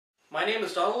My name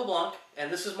is Donald LeBlanc, and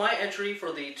this is my entry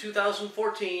for the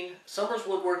 2014 Summers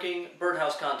Woodworking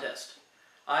Birdhouse Contest.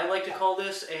 I like to call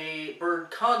this a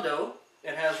bird condo.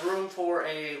 It has room for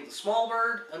a small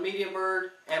bird, a medium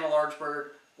bird, and a large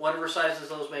bird, whatever sizes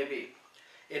those may be.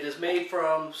 It is made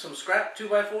from some scrap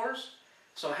 2x4s,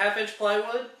 some 1/2-inch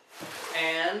plywood,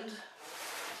 and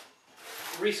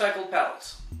recycled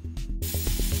pallets.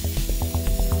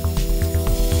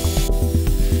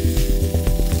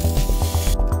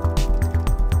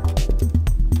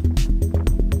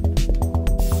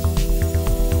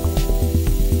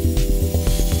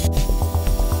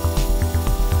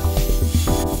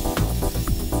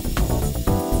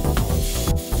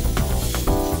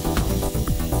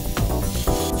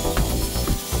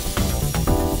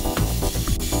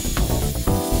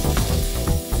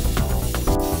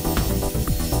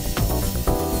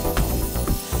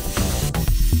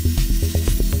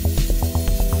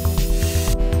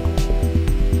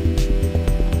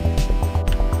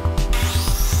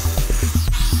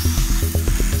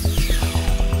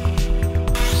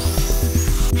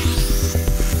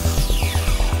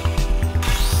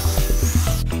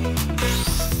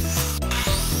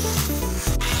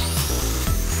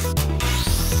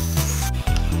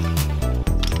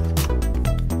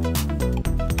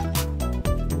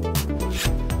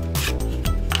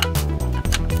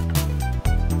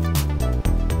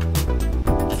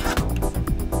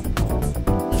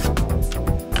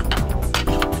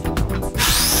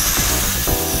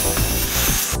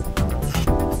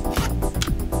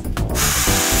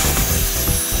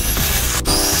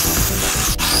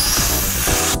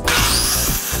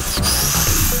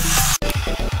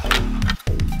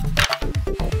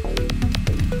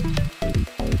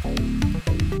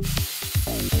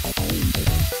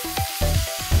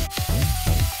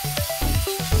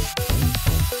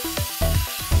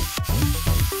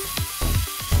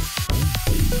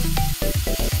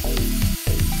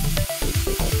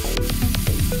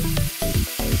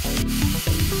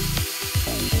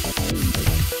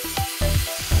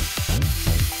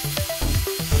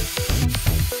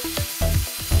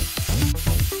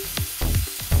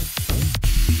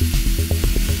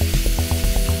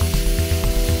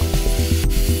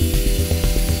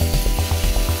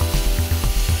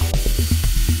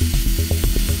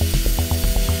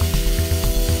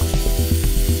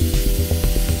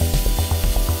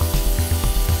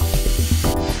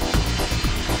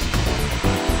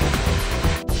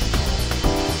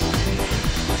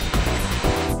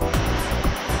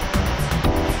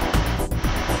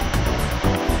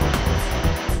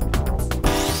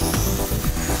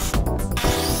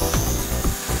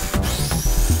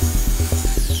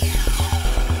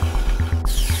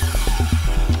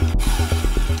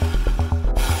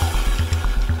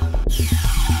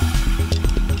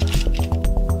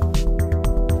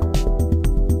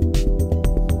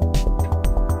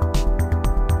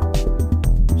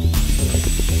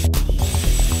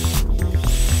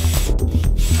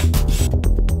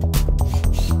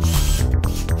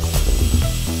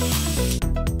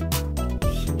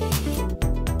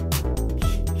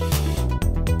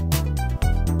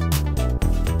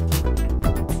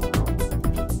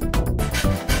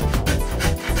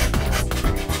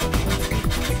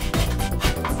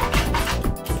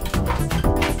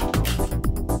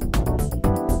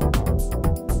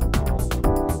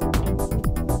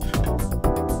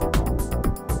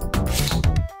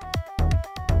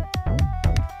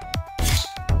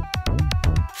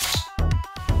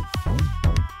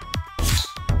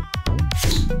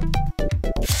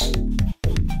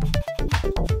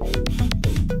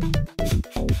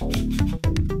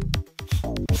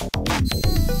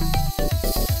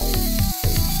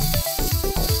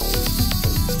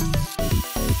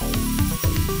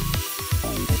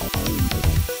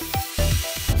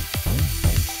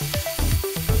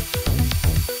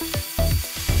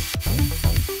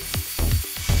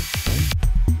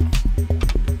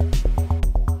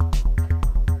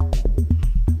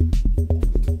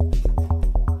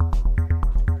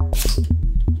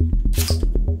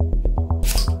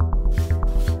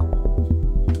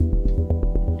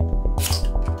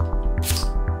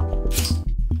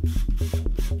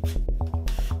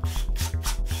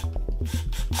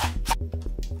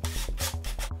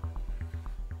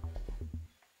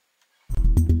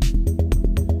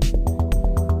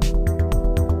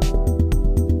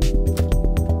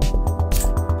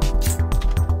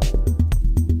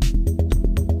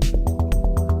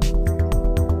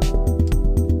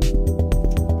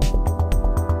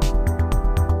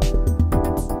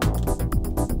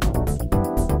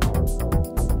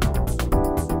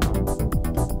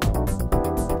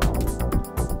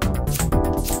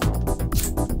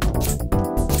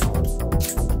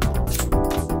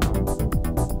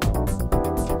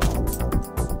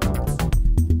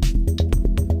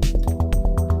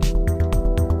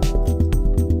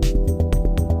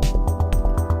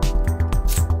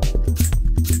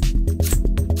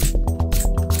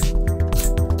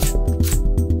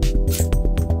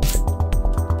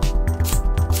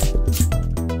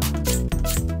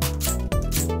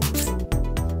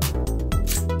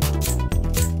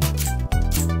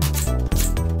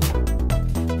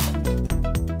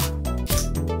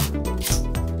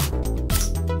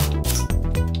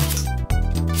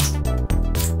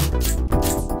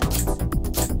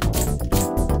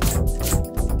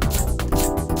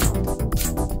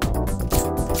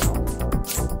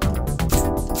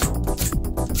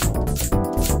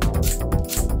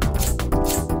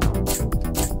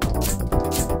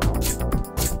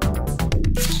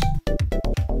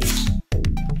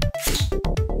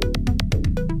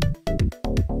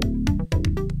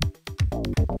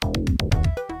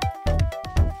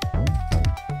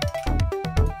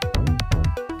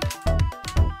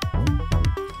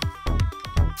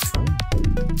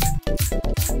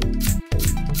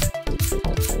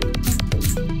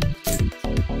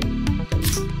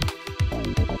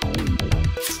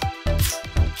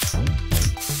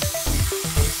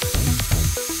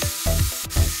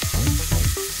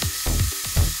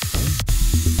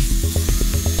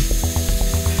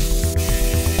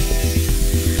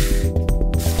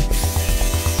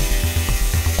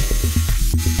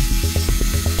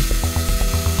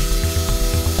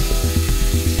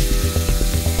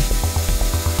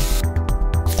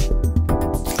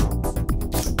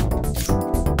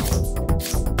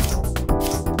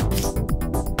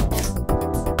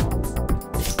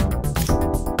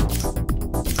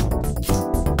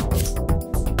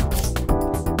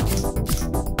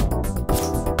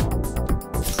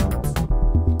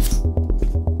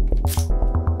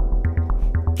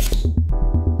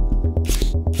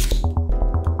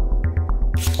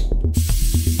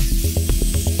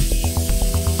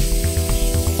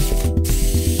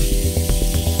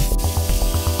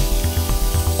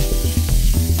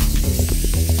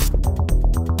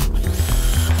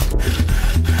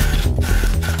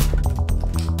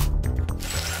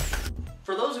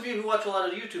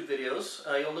 of YouTube videos.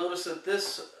 You'll notice that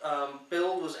this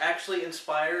build was actually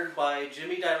inspired by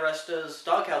Jimmy Diresta's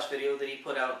doghouse video that he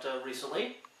put out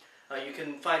recently. You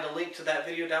can find a link to that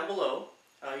video down below.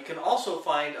 You can also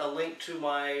find a link to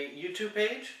my YouTube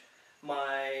page,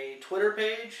 my Twitter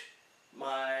page,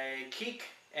 my Keek,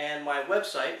 and my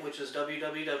website, which is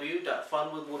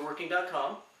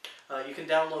www.funwithwoodworking.com. You can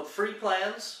download free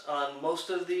plans on most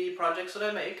of the projects that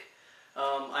I make.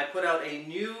 I put out a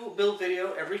new build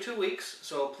video every 2 weeks,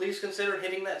 so please consider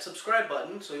hitting that subscribe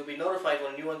button so you'll be notified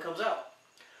when a new one comes out.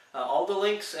 All the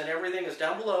links and everything is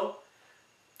down below.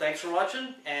 Thanks for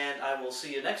watching, and I will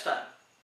see you next time.